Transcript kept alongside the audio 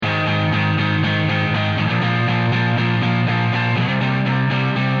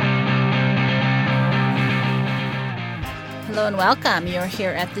Hello and welcome. You're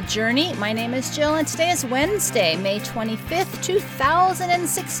here at The Journey. My name is Jill, and today is Wednesday, May 25th,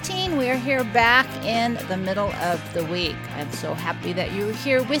 2016. We are here back in the middle of the week. I'm so happy that you're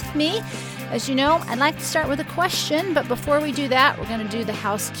here with me. As you know, I'd like to start with a question, but before we do that, we're going to do the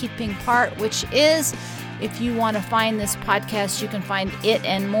housekeeping part, which is, if you want to find this podcast, you can find it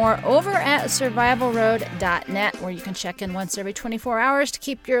and more over at survivalroad.net, where you can check in once every 24 hours to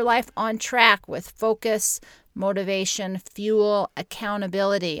keep your life on track with focus, motivation, fuel,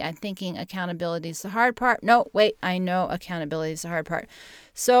 accountability. I'm thinking accountability is the hard part. No, wait, I know accountability is the hard part.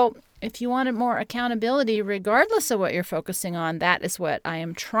 So if you wanted more accountability, regardless of what you're focusing on, that is what I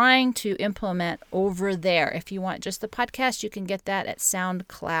am trying to implement over there. If you want just the podcast, you can get that at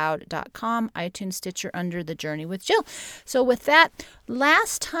soundcloud.com, iTunes, Stitcher, under The Journey with Jill. So with that,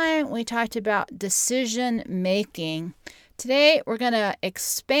 last time we talked about decision making. Today, we're going to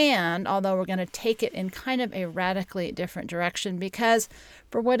expand, although we're going to take it in kind of a radically different direction, because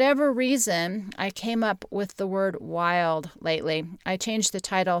for whatever reason, I came up with the word wild lately. I changed the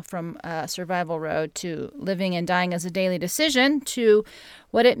title from Survival Road to Living and Dying as a Daily Decision to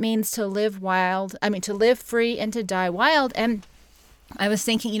what it means to live to live free and to die wild. And I was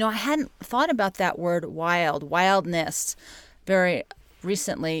thinking, I hadn't thought about that word wildness very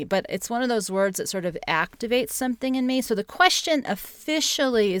recently, but it's one of those words that sort of activates something in me. So the question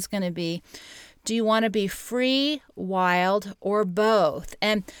officially is going to be, do you want to be free, wild, or both?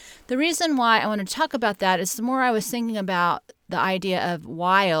 And the reason why I want to talk about that is the more I was thinking about the idea of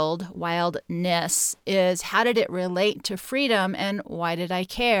wildness, is how did it relate to freedom and why did I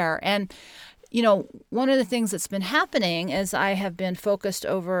care? And one of the things that's been happening is I have been focused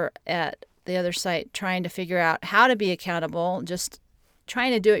over at the other site trying to figure out how to be accountable, just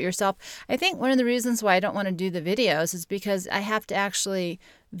trying to do it yourself. I think one of the reasons why I don't want to do the videos is because I have to actually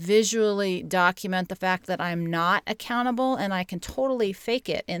visually document the fact that I'm not accountable, and I can totally fake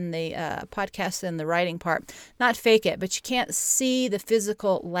it in the podcast and the writing part. Not fake it, but you can't see the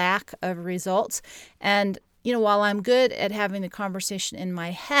physical lack of results. And, while I'm good at having the conversation in my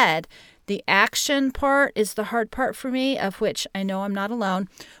head, the action part is the hard part for me, of which I know I'm not alone,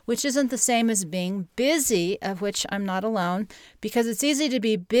 which isn't the same as being busy, of which I'm not alone, because it's easy to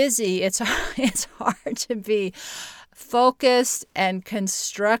be busy. It's hard to be focused and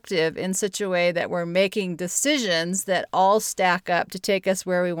constructive in such a way that we're making decisions that all stack up to take us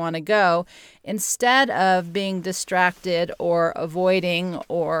where we want to go, instead of being distracted or avoiding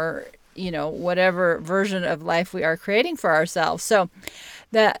or, whatever version of life we are creating for ourselves. So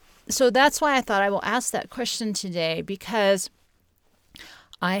that's why I thought I will ask that question today, because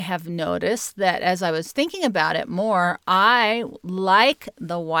I have noticed that as I was thinking about it more, I like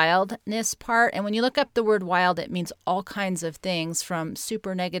the wildness part. And when you look up the word wild, it means all kinds of things, from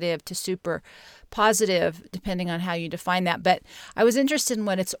super negative to super positive, depending on how you define that. But I was interested in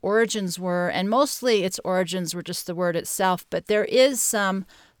what its origins were, and mostly its origins were just the word itself. But there is some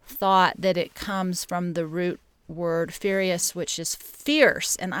thought that it comes from the root word furious, which is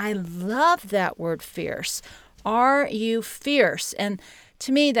fierce. And I love that word fierce. Are you fierce? And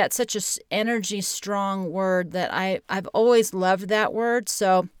to me, that's such an energy strong word that I've always loved that word.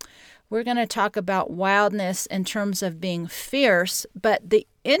 So we're going to talk about wildness in terms of being fierce. But the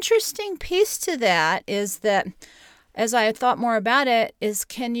interesting piece to that is that, as I thought more about it, is,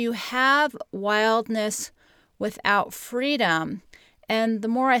 can you have wildness without freedom? And the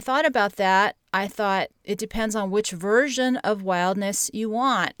more I thought about that, I thought it depends on which version of wildness you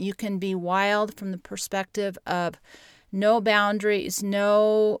want. You can be wild from the perspective of no boundaries,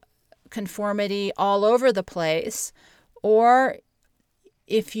 no conformity, all over the place. Or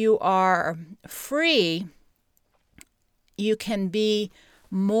if you are free, you can be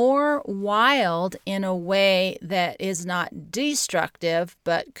more wild in a way that is not destructive,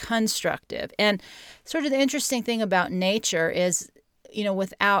 but constructive. And sort of the interesting thing about nature is,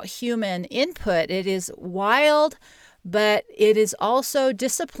 without human input, it is wild, but it is also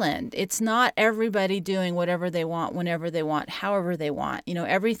disciplined. It's not everybody doing whatever they want, whenever they want, however they want.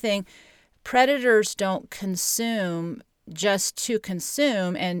 Everything. Predators don't consume just to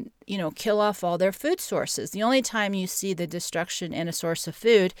consume and, kill off all their food sources. The only time you see the destruction in a source of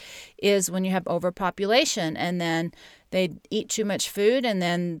food is when you have overpopulation, and then they eat too much food, and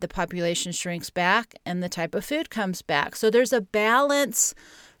then the population shrinks back and the type of food comes back. So there's a balance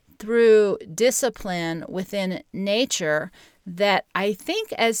through discipline within nature that I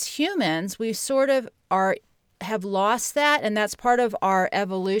think as humans, we sort of have lost that, and that's part of our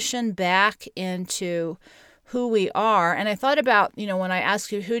evolution back into who we are. And I thought about, when I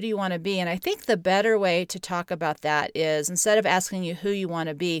ask you, who do you want to be? And I think the better way to talk about that is, instead of asking you who you want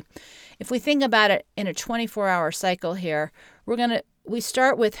to be, if we think about it in a 24-hour cycle here, we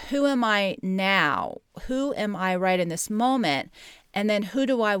start with who am I now? Who am I right in this moment? And then who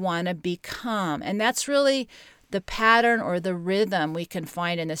do I want to become? And that's really the pattern or the rhythm we can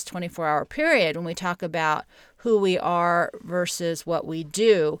find in this 24-hour period when we talk about who we are versus what we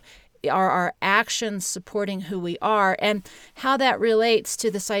do. Are our actions supporting who we are? And how that relates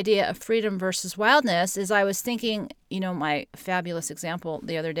to this idea of freedom versus wildness is I was thinking, my fabulous example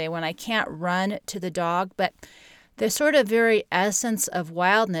the other day when I can't run to the dog, but the sort of very essence of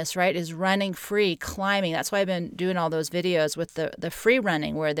wildness, right, is running free, climbing. That's why I've been doing all those videos with the free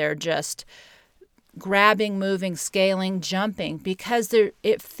running where they're just grabbing, moving, scaling, jumping, because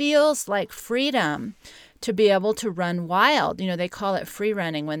it feels like freedom to be able to run wild. They call it free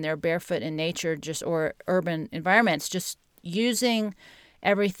running when they're barefoot in nature, or urban environments, just using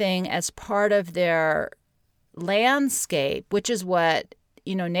everything as part of their landscape, which is what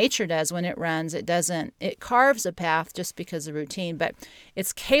nature does when it runs. It carves a path just because of routine, but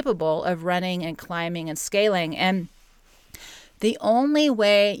it's capable of running and climbing and scaling. And the only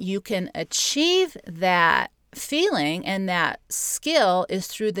way you can achieve that feeling and that skill is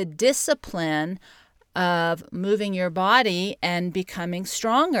through the discipline of moving your body and becoming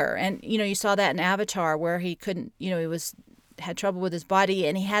stronger. And, you saw that in Avatar where he couldn't, he had trouble with his body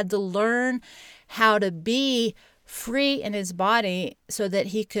and he had to learn how to be free in his body so that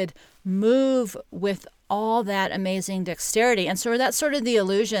he could move with all that amazing dexterity. And so that's sort of the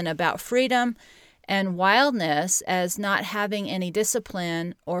illusion about freedom and wildness as not having any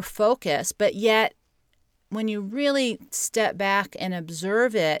discipline or focus. But yet, when you really step back and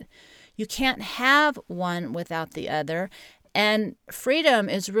observe it, you can't have one without the other. And freedom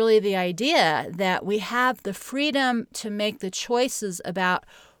is really the idea that we have the freedom to make the choices about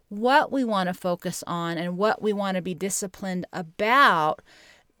what we want to focus on and what we want to be disciplined about,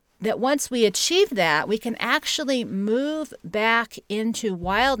 that once we achieve that, we can actually move back into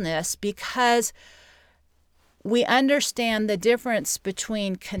wildness because we understand the difference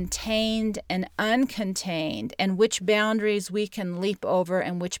between contained and uncontained and which boundaries we can leap over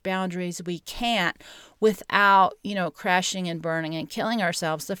and which boundaries we can't without, crashing and burning and killing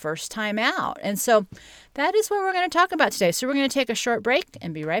ourselves the first time out. And so that is what we're going to talk about today. So we're going to take a short break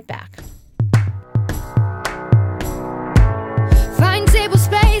and be right back. Find table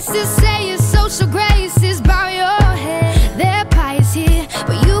spaces, say your social graces, bow your head. Their pie is here,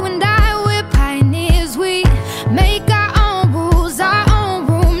 but you and I, we're pioneers. We make our own rules, our own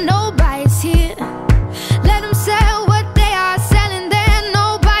room, no bias here. Let them sell what they are selling there,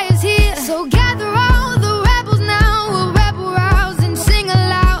 no bias here. So gather all the rebels now, we'll rebel rouse and sing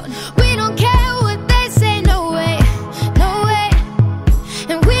aloud. We don't care what they say, no way, no way.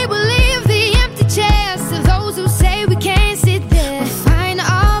 And we will leave the empty chairs to those who say we can't sit there. We're fine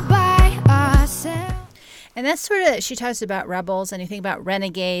all by ourselves. And that's sort of, she talks about rebels, and you think about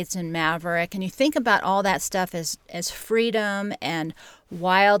renegades and maverick, and you think about all that stuff as freedom and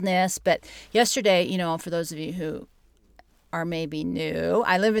wildness. But yesterday, for those of you who are maybe new,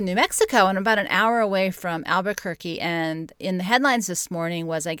 I live in New Mexico, and I'm about an hour away from Albuquerque. And in the headlines this morning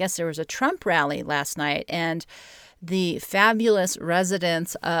was, I guess there was a Trump rally last night, and the fabulous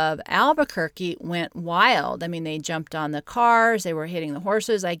residents of Albuquerque went wild. I mean, they jumped on the cars, they were hitting the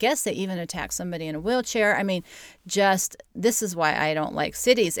horses. I guess they even attacked somebody in a wheelchair. I mean, this is why I don't like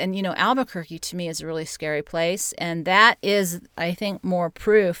cities. And, Albuquerque to me is a really scary place. And that is, I think, more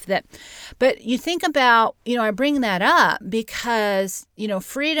proof that, but you think about, I bring that up because,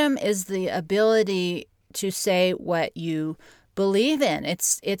 freedom is the ability to say what you believe in.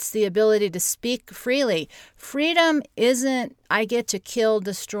 It's the ability to speak freely. Freedom isn't I get to kill,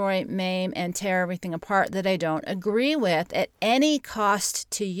 destroy, maim, and tear everything apart that I don't agree with at any cost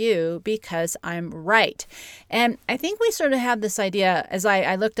to you because I'm right. And I think we sort of have this idea, as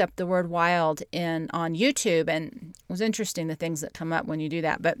I looked up the word wild on YouTube, and it was interesting the things that come up when you do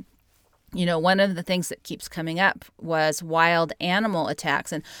that. But one of the things that keeps coming up was wild animal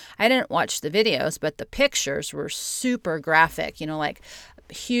attacks. And I didn't watch the videos, but the pictures were super graphic, like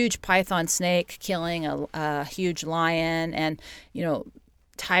a huge python snake killing a huge lion and,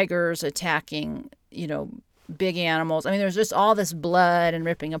 tigers attacking, big animals. I mean, there's just all this blood and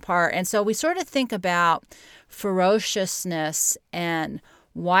ripping apart. And so we sort of think about ferociousness and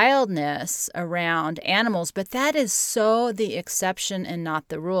wildness around animals, but that is so the exception and not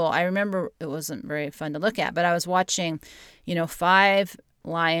the rule. I remember it wasn't very fun to look at, but I was watching, 5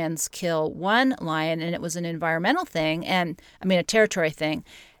 lions kill 1 lion, and it was an environmental thing, a territory thing.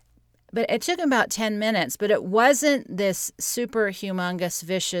 But it took about 10 minutes, but it wasn't this super humongous,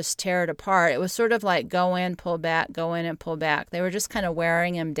 vicious tear it apart. It was sort of like go in, pull back, go in and pull back. They were just kind of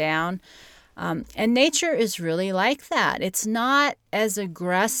wearing him down. And nature is really like that. It's not as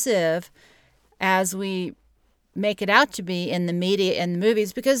aggressive as we make it out to be in the media and the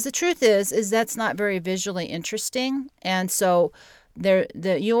movies, because the truth is that's not very visually interesting. And so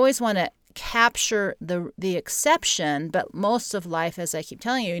you always want to capture the exception, but most of life, as I keep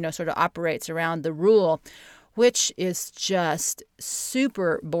telling you, sort of operates around the rule, which is just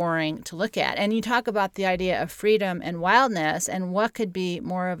super boring to look at. And you talk about the idea of freedom and wildness, and what could be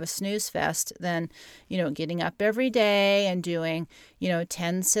more of a snooze fest than, getting up every day and doing,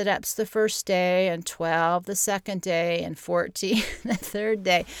 10 sit-ups the first day and 12 the second day and 14 the third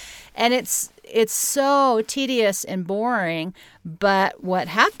day. And it's so tedious and boring, but what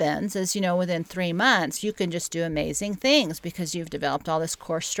happens is, within 3 months, you can just do amazing things because you've developed all this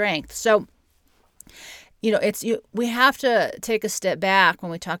core strength. So, we have to take a step back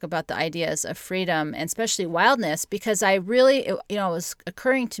when we talk about the ideas of freedom and especially wildness, because it was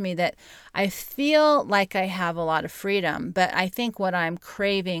occurring to me that I feel like I have a lot of freedom, but I think what I'm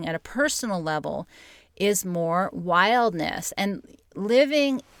craving at a personal level is more wildness. And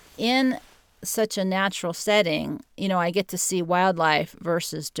living in such a natural setting, I get to see wildlife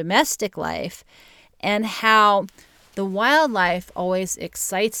versus domestic life, and how the wildlife always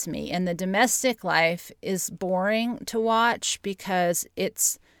excites me, and the domestic life is boring to watch because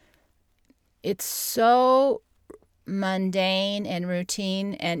it's so mundane and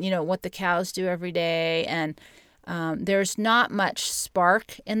routine, and what the cows do every day, and there's not much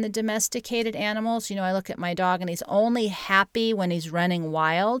spark in the domesticated animals. I look at my dog, and he's only happy when he's running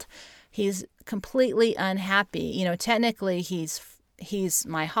wild. He's completely unhappy. Technically he's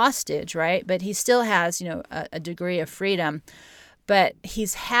my hostage, right? But he still has, a degree of freedom. But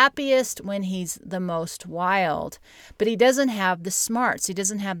he's happiest when he's the most wild. But he doesn't have the smarts. He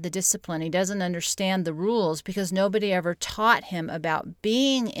doesn't have the discipline. He doesn't understand the rules because nobody ever taught him about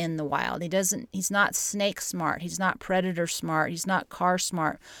being in the wild. He's not snake smart. He's not predator smart. He's not car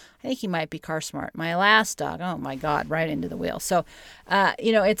smart. I think he might be car smart. My last dog, oh my God, right into the wheel. So,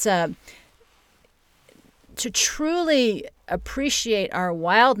 it's to truly appreciate our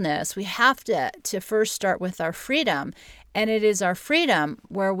wildness, we have to first start with our freedom. And it is our freedom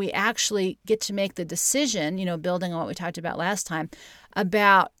where we actually get to make the decision, building on what we talked about last time,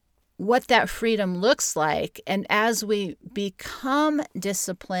 about what that freedom looks like. And as we become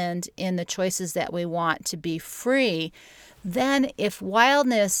disciplined in the choices that we want to be free, then if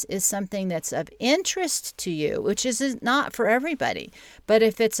wildness is something that's of interest to you, which is not for everybody, but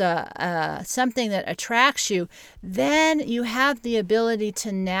if it's something that attracts you, then you have the ability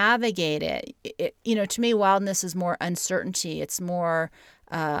to navigate it. To me, wildness is more uncertainty. It's more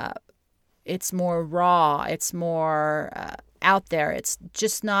raw. It's more out there. It's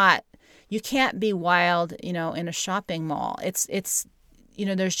just not. You can't be wild, in a shopping mall. It's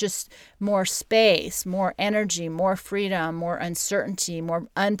there's just more space, more energy, more freedom, more uncertainty, more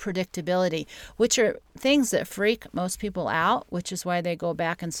unpredictability, which are things that freak most people out, which is why they go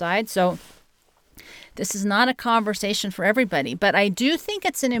back inside. So this is not a conversation for everybody, but I do think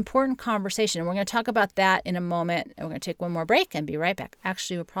it's an important conversation. And we're going to talk about that in a moment. And we're going to take one more break and be right back.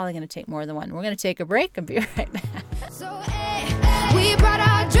 Actually, we're probably going to take more than one. We're going to take a break and be right back. So, hey, we brought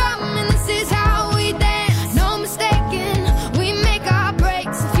our drum, and this is how we dance. No mistaking. We make our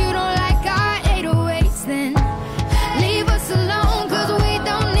breaks. If you don't like our 808s, then leave us alone, 'cause we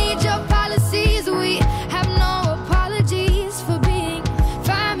don't need your policies. We have no apologies for being.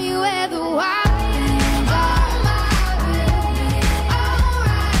 Find me where the wild things are.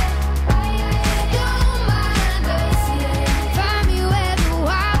 Alright, don't mind us. Find me where the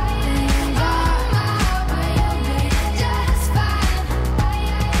wild things are. Just fine.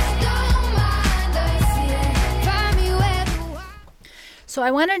 Don't mind us. Find me where the wild. So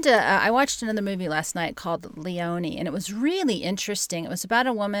I watched another movie last night called Leonie, and it was really interesting. It was about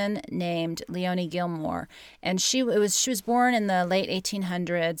a woman named Leonie Gilmore, and she was born in the late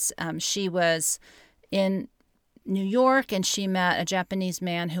 1800s. She was in New York, and she met a Japanese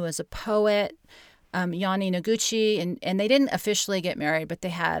man who was a poet, Yanni Noguchi, and they didn't officially get married, but they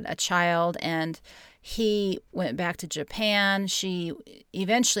had a child, and he went back to Japan. She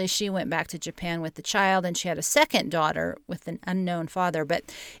went back to Japan with the child, and she had a second daughter with an unknown father.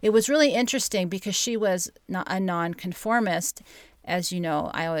 But it was really interesting because she was a nonconformist. As you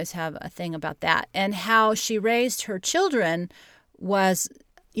know, I always have a thing about that. And how she raised her children was,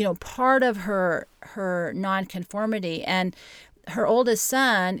 part of her nonconformity. And her oldest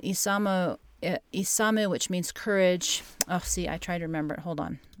son, Isamu, which means courage. Oh, see, I tried to remember it. Hold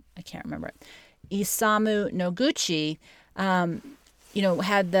on. I can't remember it. Isamu Noguchi,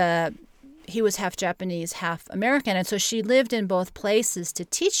 had he was half Japanese, half American. And so she lived in both places to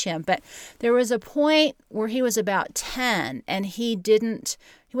teach him. But there was a point where he was about 10 and he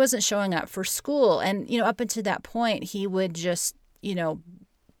wasn't showing up for school. And, up until that point, he would just,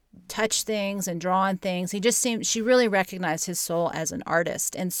 touch things and draw on things. She really recognized his soul as an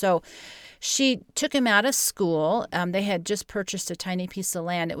artist. And so she took him out of school. They had just purchased a tiny piece of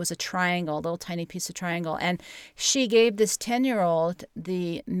land. It was a triangle, a little tiny piece of triangle. And she gave this 10-year-old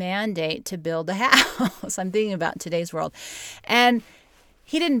the mandate to build a house. I'm thinking about today's world. And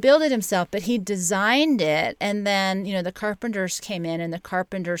he didn't build it himself, but he designed it. And then, the carpenters came in and the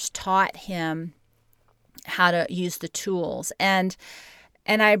carpenters taught him how to use the tools. And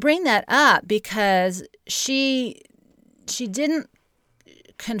I bring that up because she didn't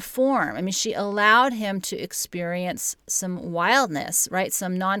conform. I mean, she allowed him to experience some wildness, right?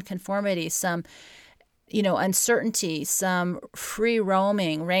 Some nonconformity, some, uncertainty, some free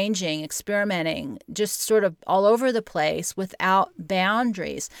roaming, ranging, experimenting, just sort of all over the place without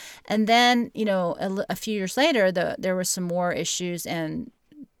boundaries. And then, a few years later, there were some more issues and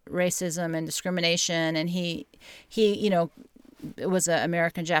racism and discrimination, and he it was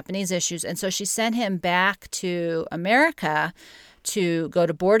American Japanese issues. And so she sent him back to America to go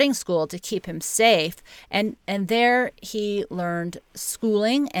to boarding school to keep him safe. And there he learned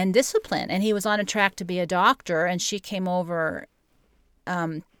schooling and discipline. And he was on a track to be a doctor. And she came over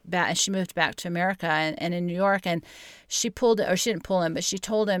back, and she moved back to America and in New York. And she didn't pull him, but she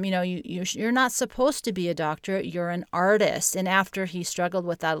told him, you're not supposed to be a doctor. You're an artist. And after he struggled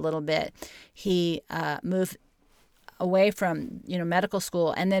with that a little bit, he moved away from, medical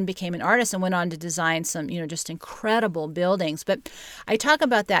school and then became an artist and went on to design some, just incredible buildings. But I talk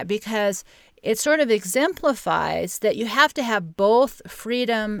about that because it sort of exemplifies that you have to have both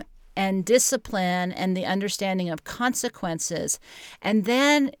freedom and discipline and the understanding of consequences. And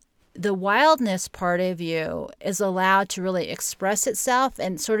then the wildness part of you is allowed to really express itself,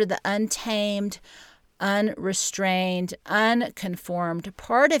 and sort of the untamed, unrestrained, unconformed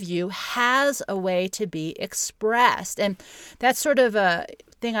part of you has a way to be expressed. And that's sort of a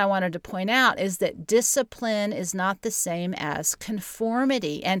thing I wanted to point out, is that discipline is not the same as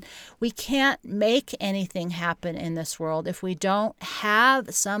conformity. And we can't make anything happen in this world if we don't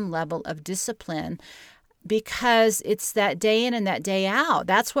have some level of discipline, because it's that day in and that day out.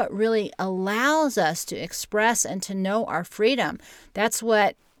 That's what really allows us to express and to know our freedom. That's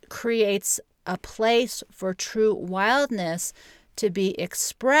what creates a place for true wildness to be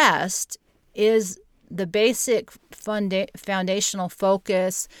expressed, is the basic foundational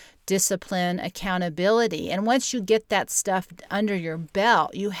focus, discipline, accountability. And once you get that stuff under your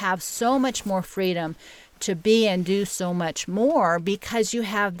belt, you have so much more freedom to be and do so much more, because you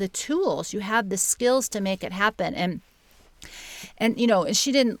have the tools, you have the skills to make it happen. And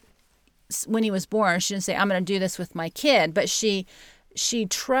she didn't, when he was born, she didn't say, I'm going to do this with my kid, but she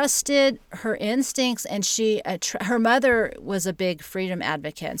trusted her instincts, and her mother was a big freedom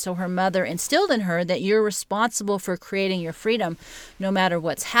advocate. And so her mother instilled in her that you're responsible for creating your freedom no matter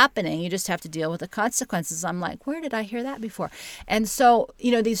what's happening. You just have to deal with the consequences. I'm like, where did I hear that before? And so,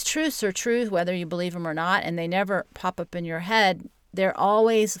 these truths are true whether you believe them or not, and they never pop up in your head. They're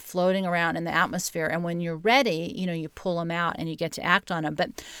always floating around in the atmosphere. And when you're ready, you pull them out and you get to act on them.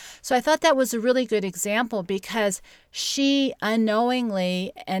 But so I thought that was a really good example, because she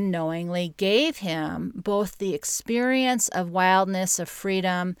unknowingly and knowingly gave him both the experience of wildness, of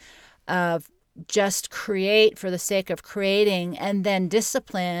freedom, of just create for the sake of creating, and then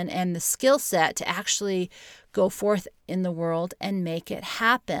discipline and the skill set to actually go forth in the world and make it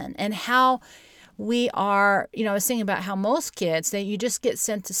happen. And how we are, I was thinking about how most kids, you just get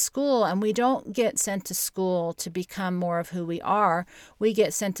sent to school, and we don't get sent to school to become more of who we are. We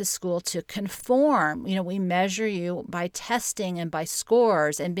get sent to school to conform. We measure you by testing and by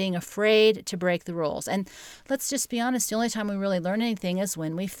scores and being afraid to break the rules. And let's just be honest, the only time we really learn anything is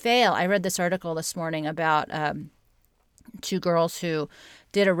when we fail. I read this article this morning about two girls who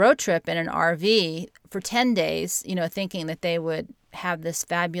did a road trip in an RV for 10 days, thinking that they would have this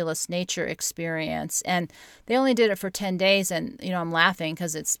fabulous nature experience. And they only did it for 10 days. And, I'm laughing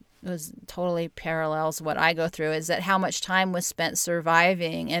because it was totally parallels what I go through, is that how much time was spent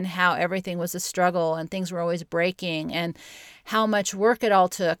surviving, and how everything was a struggle and things were always breaking, and how much work it all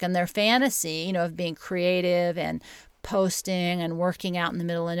took, and their fantasy, of being creative and posting and working out in the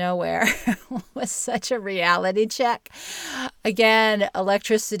middle of nowhere was such a reality check. Again,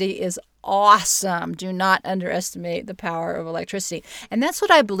 electricity is awesome. Do not underestimate the power of electricity. And that's what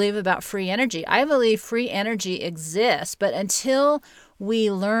I believe about free energy. I believe free energy exists, but until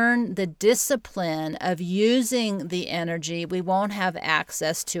we learn the discipline of using the energy, we won't have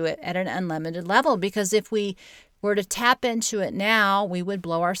access to it at an unlimited level. Because if we were to tap into it now, we would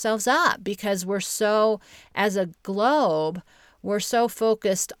blow ourselves up, because we're so, as a globe, we're so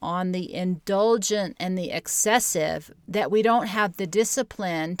focused on the indulgent and the excessive that we don't have the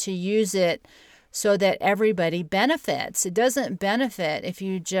discipline to use it so that everybody benefits. It doesn't benefit if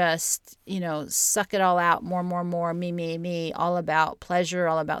you just, suck it all out, more, me, all about pleasure,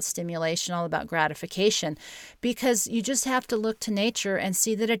 all about stimulation, all about gratification, because you just have to look to nature and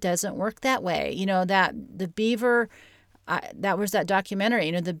see that it doesn't work that way. That the beaver, that was that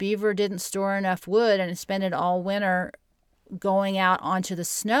documentary, the beaver didn't store enough wood and spent it all winter going out onto the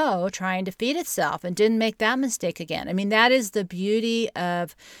snow trying to feed itself, and didn't make that mistake again. I mean, that is the beauty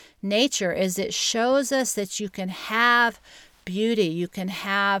of nature, is it shows us that you can have beauty, you can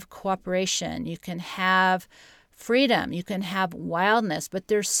have cooperation, you can have freedom, you can have wildness, but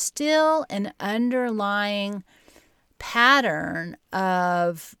there's still an underlying pattern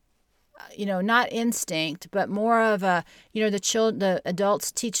of not instinct, but more of a, the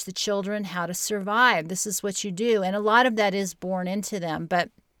adults teach the children how to survive. This is what you do. And a lot of that is born into them, but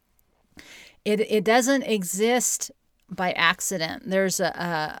it doesn't exist by accident. There's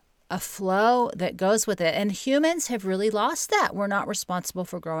a flow that goes with it. And humans have really lost that. We're not responsible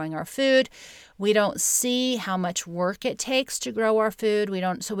for growing our food. We don't see how much work it takes to grow our food. We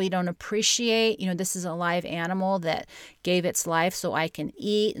don't appreciate, this is a live animal that gave its life so I can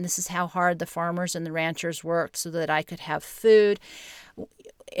eat. And this is how hard the farmers and the ranchers worked so that I could have food.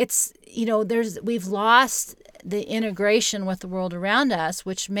 It's, we've lost the integration with the world around us,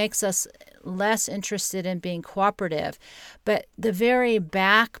 which makes us less interested in being cooperative. But the very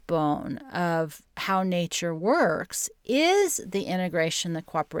backbone of how nature works is the integration, the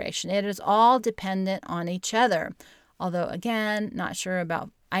cooperation. It is all dependent on each other. Although, again, not sure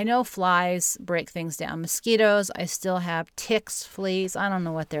about, I know flies break things down. Mosquitoes, I still have ticks, fleas. I don't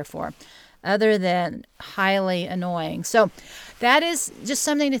know what they're for, other than highly annoying. So that is just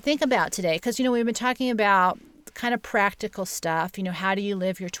something to think about today, because, we've been talking about kind of practical stuff. How do you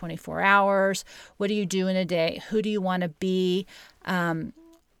live your 24 hours? What do you do in a day? Who do you want to be?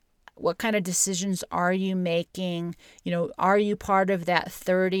 What kind of decisions are you making? Are you part of that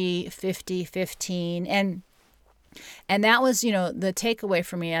 30, 50, 15? And that was, the takeaway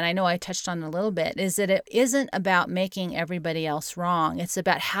for me, and I know I touched on it a little bit, is that it isn't about making everybody else wrong. It's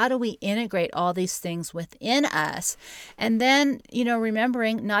about how do we integrate all these things within us. And then,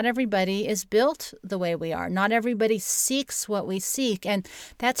 remembering not everybody is built the way we are. Not everybody seeks what we seek. And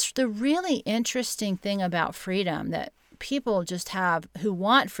that's the really interesting thing about freedom that people who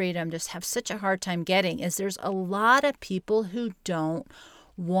want freedom just have such a hard time getting, is there's a lot of people who don't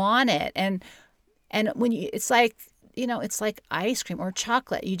want it. And when it's like ice cream or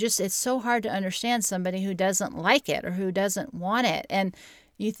chocolate. It's so hard to understand somebody who doesn't like it or who doesn't want it. And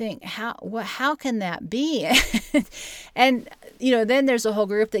you think, how can that be? And, then there's a whole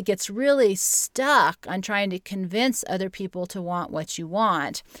group that gets really stuck on trying to convince other people to want what you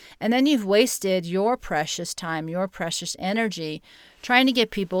want. And then you've wasted your precious time, your precious energy trying to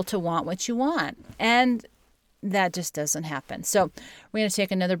get people to want what you want. And that just doesn't happen. So we're going to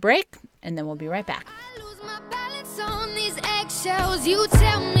take another break, and then we'll be right back. I lose my balance on these eggshells. You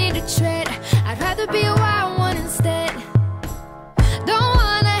tell me to tread. I'd rather be a wild one instead. Don't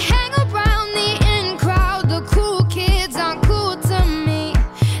want to hang around the in crowd. The cool kids aren't cool to me.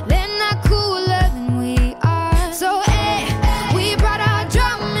 They're not cooler than we are. So, we brought our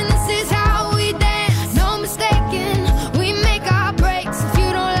drum, and this is how we dance. No mistaking, we make our breaks. If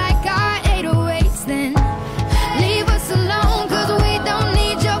you don't like our 808s, then leave us alone, 'cause we don't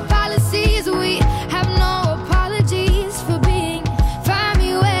need your policies. We have no apologies for being. Find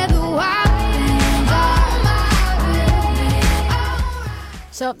me where the wild things are.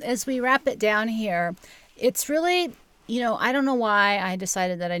 So as we wrap it down here, it's really, I don't know why I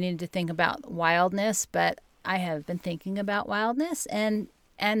decided that I needed to think about wildness, but I have been thinking about wildness, and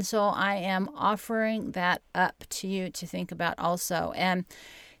so I am offering that up to you to think about also. And,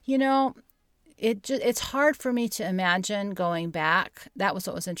 it's hard for me to imagine going back. That was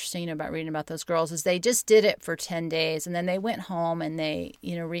what was interesting about reading about those girls, is they just did it for 10 days and then they went home and they,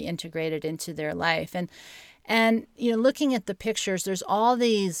 reintegrated into their life. And looking at the pictures, there's all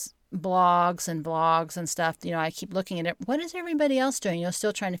these blogs and stuff. I keep looking at it. What is everybody else doing?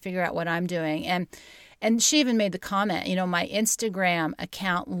 Still trying to figure out what I'm doing. And she even made the comment, my Instagram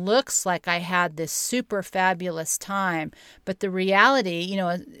account looks like I had this super fabulous time, but the reality,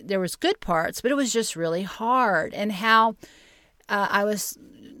 there was good parts, but it was just really hard. And how I was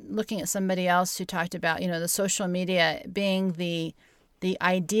looking at somebody else who talked about, the social media being the the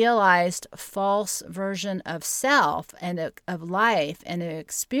idealized false version of self and of life and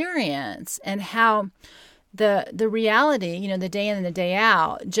experience, and how the reality, the day in and the day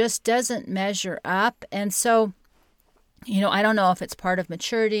out, just doesn't measure up. And so, I don't know if it's part of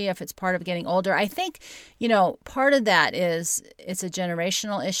maturity, if it's part of getting older. I think, part of that is it's a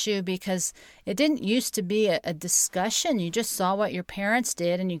generational issue, because it didn't used to be a discussion. You just saw what your parents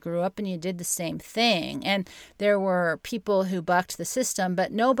did and you grew up and you did the same thing. And there were people who bucked the system,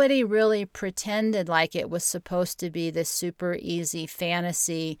 but nobody really pretended like it was supposed to be this super easy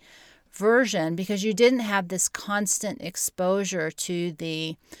fantasy version, because you didn't have this constant exposure to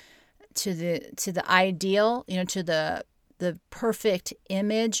the ideal, to the perfect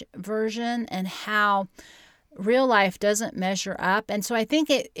image version, and how real life doesn't measure up. And so I think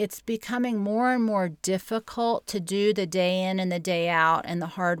it's becoming more and more difficult to do the day in and the day out and the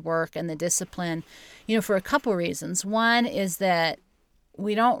hard work and the discipline, for a couple reasons. One is that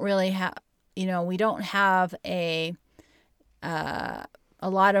we don't really have, we don't have a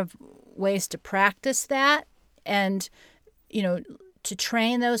lot of ways to practice that and, to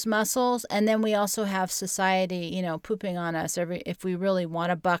train those muscles. And then we also have society, pooping on us if we really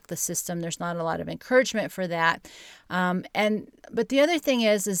want to buck the system. There's not a lot of encouragement for that. But the other thing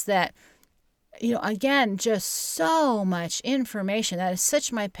is that, again, just so much information. That is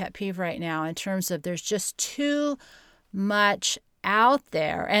such my pet peeve right now, in terms of there's just too much out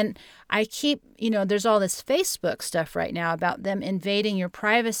there. And I keep, there's all this Facebook stuff right now about them invading your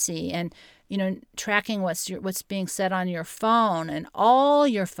privacy and, tracking what's being said on your phone, and all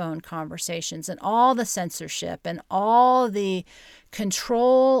your phone conversations, and all the censorship, and all the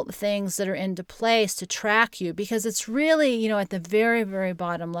control things that are into place to track you, because it's really, at the very, very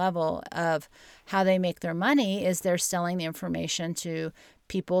bottom level of how they make their money is they're selling the information to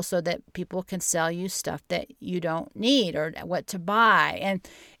people so that people can sell you stuff that you don't need or what to buy. And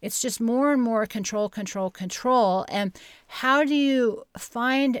it's just more and more control, control, control. And how do you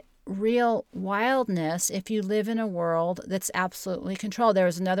find real wildness if you live in a world that's absolutely controlled? There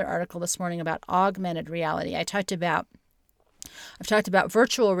was another article this morning about augmented reality. I've talked about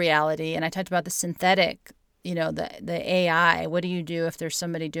virtual reality, and I talked about the synthetic, the AI. What do you do if there's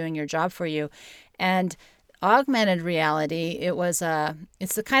somebody doing your job for you? And augmented reality, it's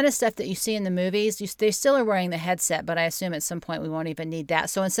the kind of stuff that you see in the movies. They still are wearing the headset, but I assume at some point we won't even need that.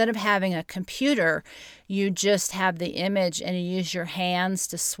 So instead of having a computer, you just have the image and you use your hands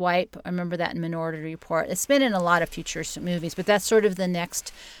to swipe. I remember that in Minority Report. It's been in a lot of futurist movies, but that's sort of the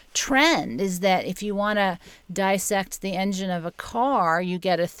next trend, is that if you want to dissect the engine of a car, you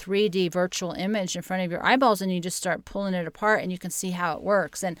get a 3D virtual image in front of your eyeballs and you just start pulling it apart and you can see how it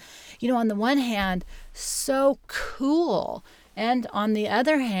works. And, on the one hand, so cool. And on the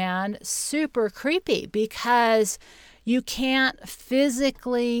other hand, super creepy, because you can't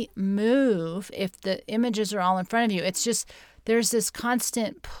physically move if the images are all in front of you. It's just, there's this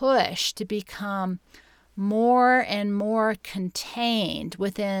constant push to become more and more contained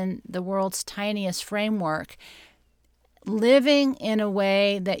within the world's tiniest framework, living in a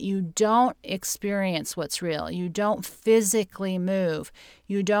way that you don't experience what's real. You don't physically move.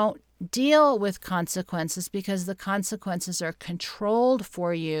 You don't deal with consequences because the consequences are controlled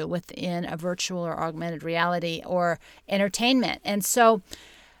for you within a virtual or augmented reality or entertainment. And so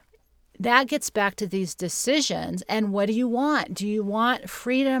that gets back to these decisions. And what do you want? Do you want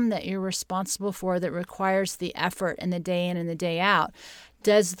freedom that you're responsible for, that requires the effort and the day in and the day out?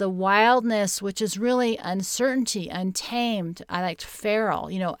 Does the wildness, which is really uncertainty, untamed, I liked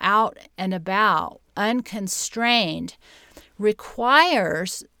feral, out and about, unconstrained,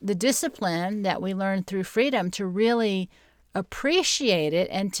 requires the discipline that we learn through freedom to really appreciate it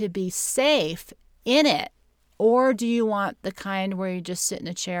and to be safe in it? Or do you want the kind where you just sit in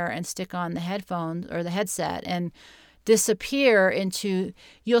a chair and stick on the headphones or the headset and disappear into,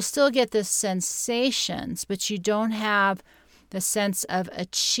 you'll still get the sensations, but you don't have the sense of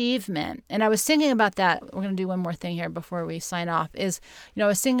achievement. And I was thinking about that. We're going to do one more thing here before we sign off, is, I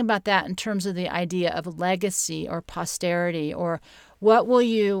was thinking about that in terms of the idea of legacy or posterity, or what will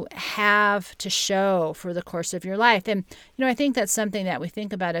you have to show for the course of your life? And, I think that's something that we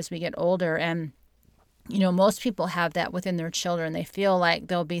think about as we get older. And most people have that within their children. They feel like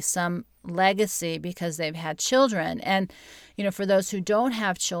there'll be some legacy because they've had children. And, for those who don't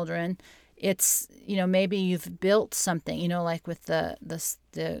have children, it's, maybe you've built something, like with the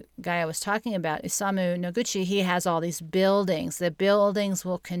guy I was talking about, Isamu Noguchi, he has all these buildings. The buildings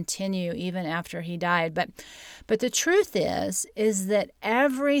will continue even after he died. But the truth is that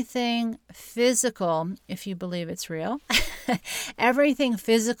everything physical, if you believe it's real, everything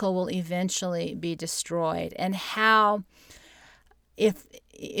physical will eventually be destroyed. And how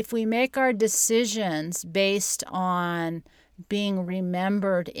if we make our decisions based on being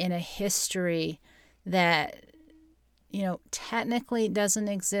remembered in a history that, technically doesn't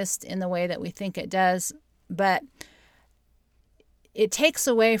exist in the way that we think it does, but it takes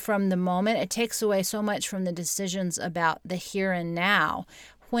away from the moment. It takes away so much from the decisions about the here and now,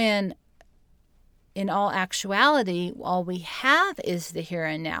 when in all actuality, all we have is the here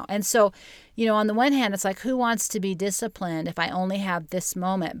and now. And so, on the one hand, it's like, who wants to be disciplined if I only have this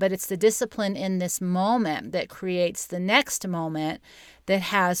moment? But it's the discipline in this moment that creates the next moment that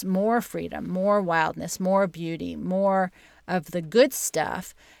has more freedom, more wildness, more beauty, more of the good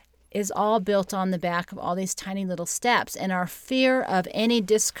stuff, is all built on the back of all these tiny little steps. And our fear of any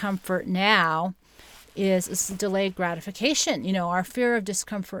discomfort now is delayed gratification. Our fear of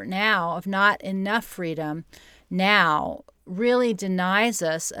discomfort now, of not enough freedom now, really denies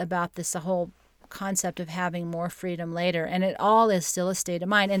us about this whole concept of having more freedom later. And it all is still a state of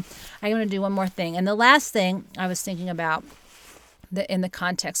mind. And I'm going to do one more thing. And the last thing I was thinking about in the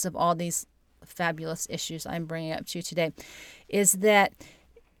context of all these fabulous issues I'm bringing up to you today is that,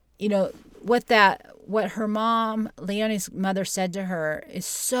 what her mom, Leonie's mother, said to her is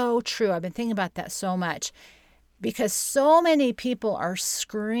so true. I've been thinking about that so much, because so many people are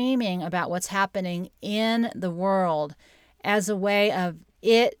screaming about what's happening in the world as a way of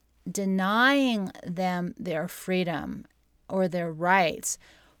it denying them their freedom or their rights,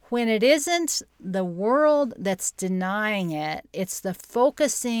 when it isn't the world that's denying it. It's the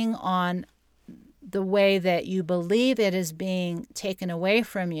focusing on the way that you believe it is being taken away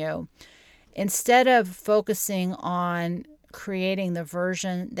from you, instead of focusing on creating the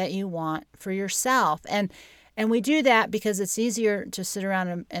version that you want for yourself. And we do that because it's easier to sit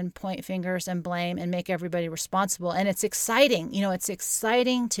around and point fingers and blame and make everybody responsible. And it's exciting. It's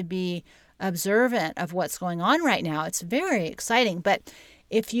exciting to be observant of what's going on right now. It's very exciting. But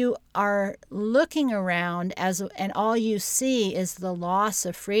if you are looking around and all you see is the loss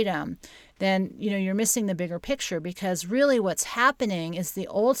of freedom, then you're missing the bigger picture, because really what's happening is the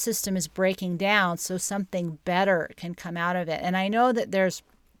old system is breaking down so something better can come out of it. And I know that there's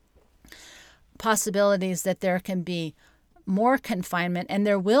possibilities that there can be more confinement, and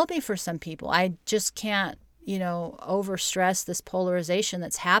there will be for some people. I just can't overstress this polarization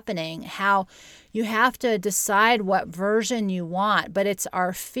that's happening, how you have to decide what version you want. But it's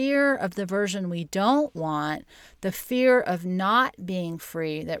our fear of the version we don't want, the fear of not being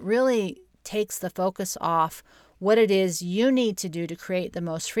free, that really takes the focus off what it is you need to do to create the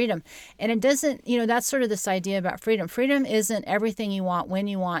most freedom. And it doesn't, that's sort of this idea about freedom. Freedom isn't everything you want, when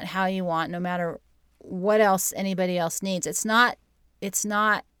you want, how you want, no matter what else anybody else needs. It's not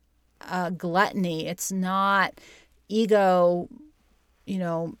gluttony. It's not ego,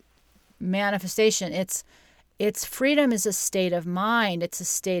 manifestation. It's freedom is a state of mind. It's a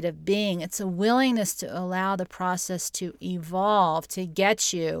state of being. It's a willingness to allow the process to evolve, to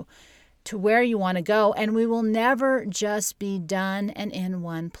get you to where you want to go. And we will never just be done and in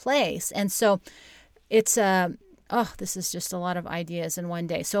one place. And so it's this is just a lot of ideas in one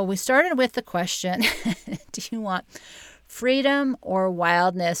day. So we started with the question, do you want freedom or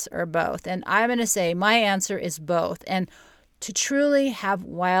wildness or both? And I'm going to say my answer is both. And to truly have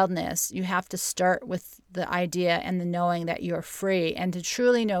wildness, you have to start with the idea and the knowing that you're free. And to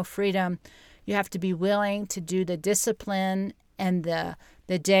truly know freedom, you have to be willing to do the discipline and the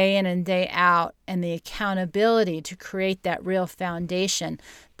day in and day out and the accountability to create that real foundation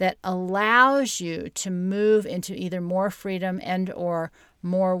that allows you to move into either more freedom and or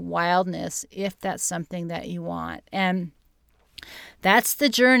more wildness, if that's something that you want. And that's the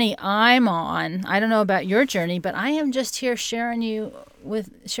journey I'm on. I don't know about your journey, but I am just here sharing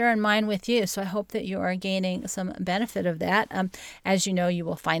mine with you. So I hope that you are gaining some benefit of that. As you know, you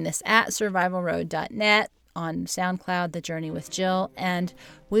will find this at survivalroad.net, on SoundCloud, The Journey with Jill, and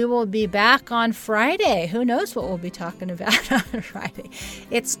we will be back on Friday. Who knows what we'll be talking about on Friday?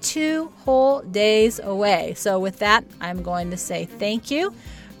 It's 2 whole days away. So with that, I'm going to say thank you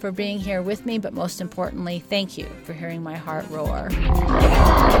for being here with me, but most importantly, thank you for hearing my heart roar.